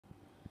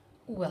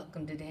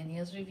Welcome to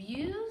Danielle's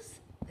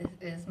Reviews. This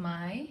is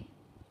my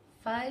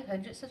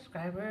 500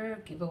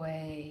 subscriber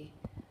giveaway.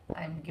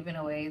 I'm giving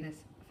away this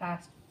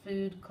fast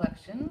food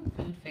collection,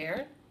 food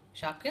fair,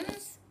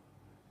 Shopkins.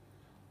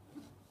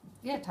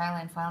 Yeah,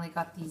 Thailand finally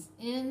got these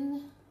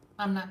in.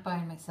 I'm not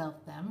buying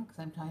myself them because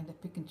I'm trying to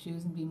pick and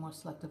choose and be more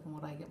selective on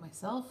what I get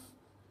myself.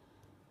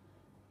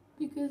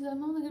 Because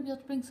I'm only going to be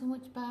able to bring so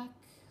much back.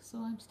 So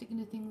I'm sticking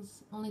to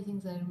only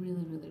things that I really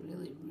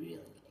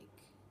like.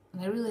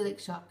 And I really like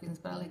Shopkins,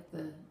 but I like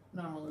the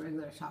normal,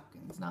 regular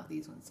Shopkins, not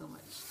these ones so much.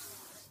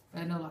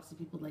 But I know lots of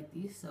people like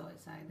these, so I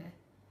decided to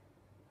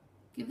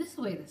give this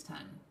away this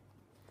time.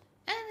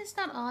 And it's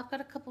not all. I've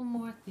got a couple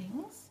more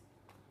things.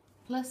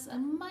 Plus, I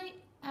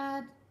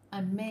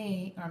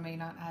may or may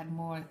not add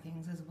more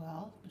things as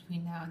well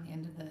between now and the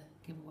end of the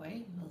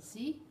giveaway. We'll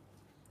see.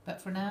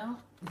 But for now,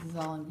 this is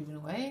all I'm giving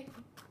away.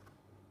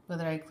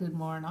 Whether I include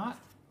more or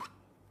not,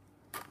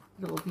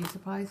 it will be a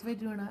surprise if I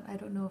do or not. I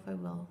don't know if I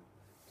will.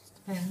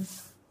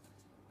 Depends.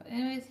 But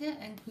anyways, yeah,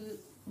 I'm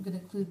going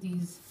to include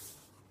these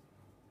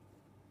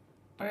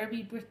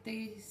Barbie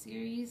birthday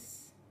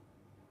series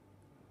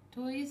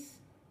toys.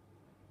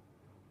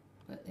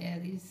 But yeah,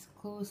 these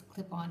clothes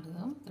clip onto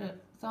them.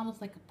 It's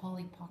almost like a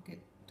Polly Pocket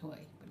toy,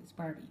 but it's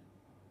Barbie.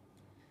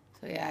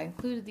 So yeah, I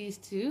included these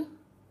two.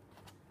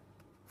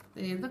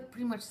 They look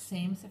pretty much the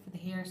same, except for the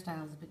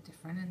hairstyle is a bit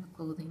different and the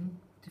clothing,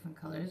 different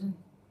colors and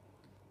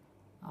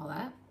all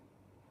that.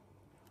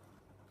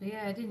 But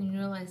yeah, I didn't even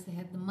realize they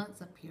had the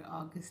months up here,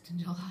 August and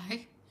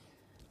July.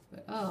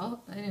 But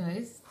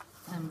anyways,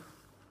 I'm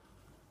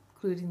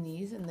including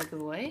these in the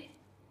giveaway.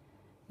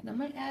 And I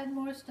might add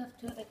more stuff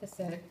to it, like I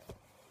said,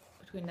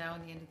 between now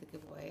and the end of the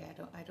giveaway.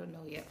 I don't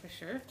know yet for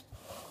sure.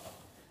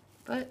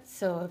 But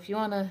so if you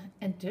want to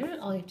enter,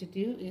 all you have to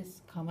do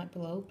is comment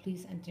below,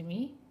 please enter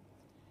me.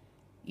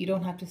 You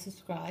don't have to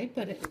subscribe,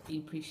 but it would be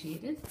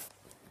appreciated.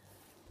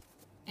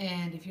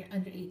 And if you're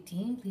under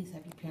 18, please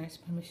have your parents'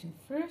 permission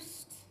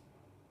first.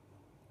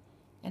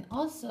 And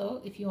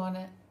also, if you want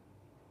to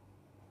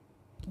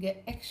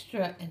get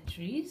extra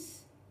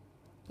entries,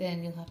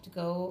 then you'll have to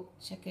go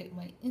check out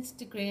my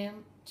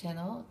Instagram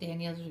channel,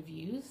 Danielle's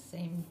Reviews,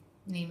 same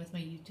name as my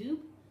YouTube,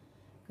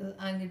 because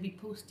I'm going to be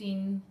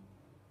posting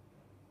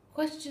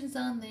questions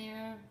on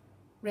there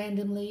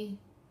randomly,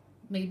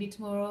 maybe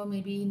tomorrow,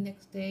 maybe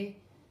next day.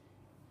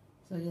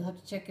 So you'll have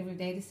to check every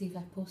day to see if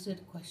I've posted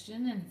a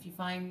question, and if you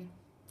find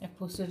I've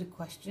posted a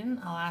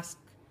question, I'll ask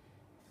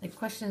like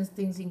questions,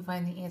 things you can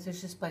find the answers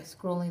just by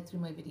scrolling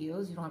through my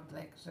videos. You don't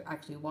have to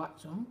actually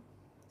watch them.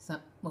 It's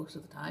not most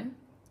of the time.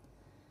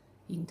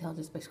 You can tell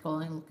just by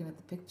scrolling and looking at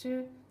the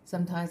picture.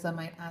 Sometimes I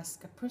might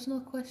ask a personal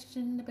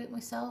question about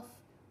myself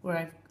where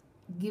I've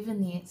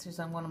given the answers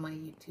on one of my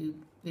YouTube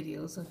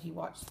videos. So if you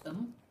watch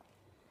them,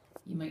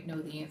 you might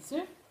know the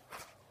answer.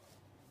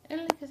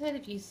 And like I said,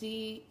 if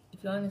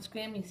you're on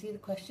Instagram, you see the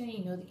question,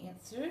 you know the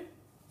answer,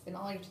 then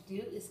all you have to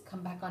do is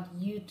come back onto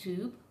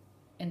YouTube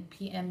and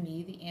PM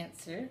me the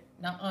answer,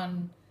 not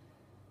on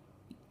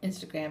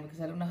Instagram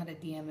because I don't know how to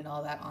DM and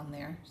all that on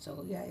there.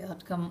 So yeah, you'll have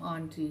to come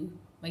on to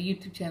my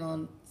YouTube channel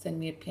and send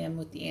me a PM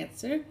with the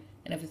answer.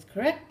 And if it's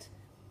correct,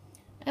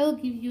 I will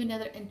give you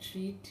another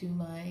entry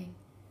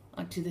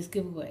onto this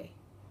giveaway.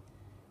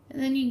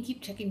 And then you can keep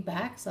checking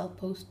back. So I'll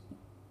post,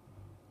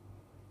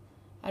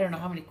 I don't know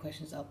how many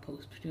questions I'll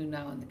post between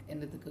now and the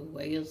end of the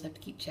giveaway. You'll just have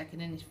to keep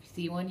checking in. If you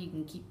see one, you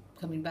can keep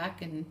coming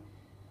back and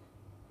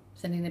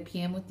sending a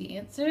PM with the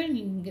answer, and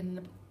you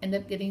can end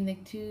up getting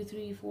like 2,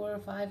 3, 4, or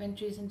 5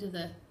 entries into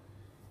the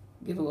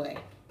giveaway.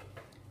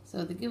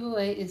 So the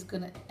giveaway is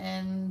going to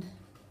end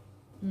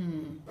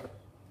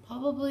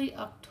probably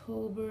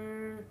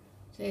October,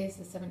 today is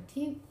the 17th,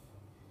 18,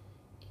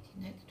 19,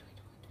 20,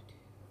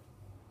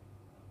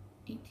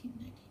 18,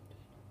 19, 20.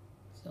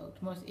 So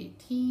tomorrow's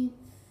 18th, 19,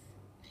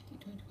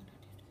 20, 21,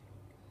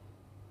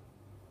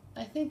 22.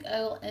 I think I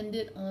will end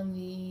it on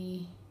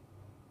the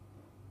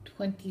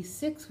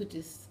 26th, which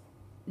is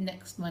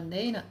next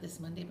Monday, not this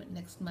Monday, but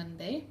next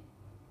Monday.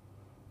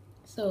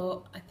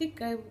 So I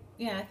think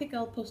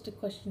I'll post a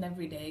question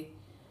every day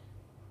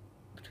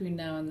between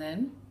now and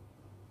then.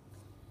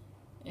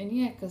 And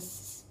yeah,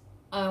 because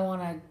I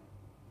want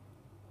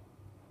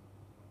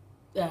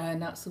to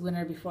announce the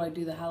winner before I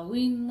do the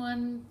Halloween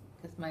one,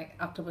 because my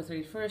October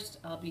 31st,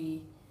 I'll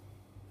be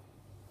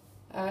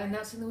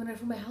announcing the winner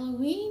for my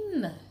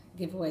Halloween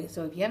giveaway.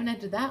 So if you haven't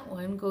entered that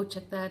one, go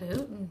check that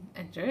out and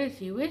enter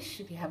if you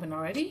wish, if you haven't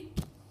already.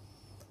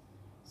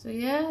 So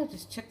yeah,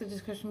 just check the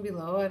description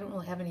below. I don't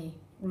really have any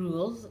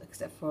rules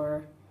except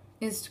for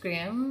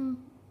Instagram.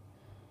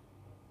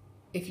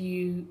 If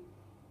you,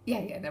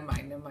 never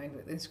mind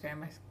with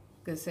Instagram. I was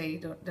gonna say you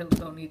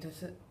don't need to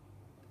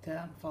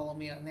follow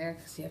me on there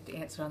because you have to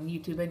answer on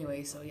YouTube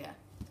anyway. So yeah,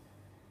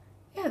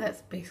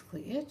 that's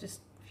basically it.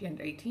 Just if you're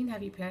under 18,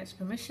 have your parents'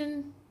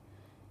 permission.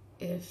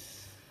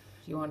 If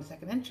you want a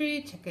second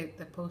entry, check out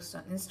the post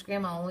on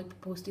Instagram. I'll only be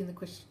posting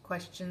the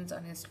questions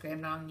on Instagram,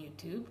 not on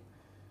YouTube.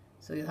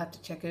 So you'll have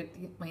to check out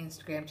my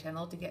Instagram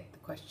channel to get the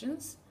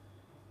questions.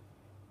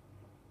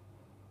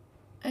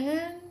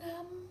 And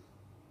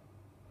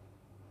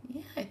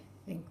yeah,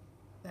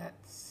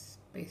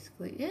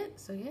 basically it.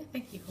 So yeah,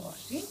 thank you for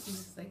watching.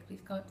 Please like,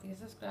 please comment, please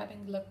subscribe,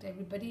 and good luck to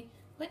everybody.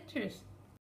 Winters.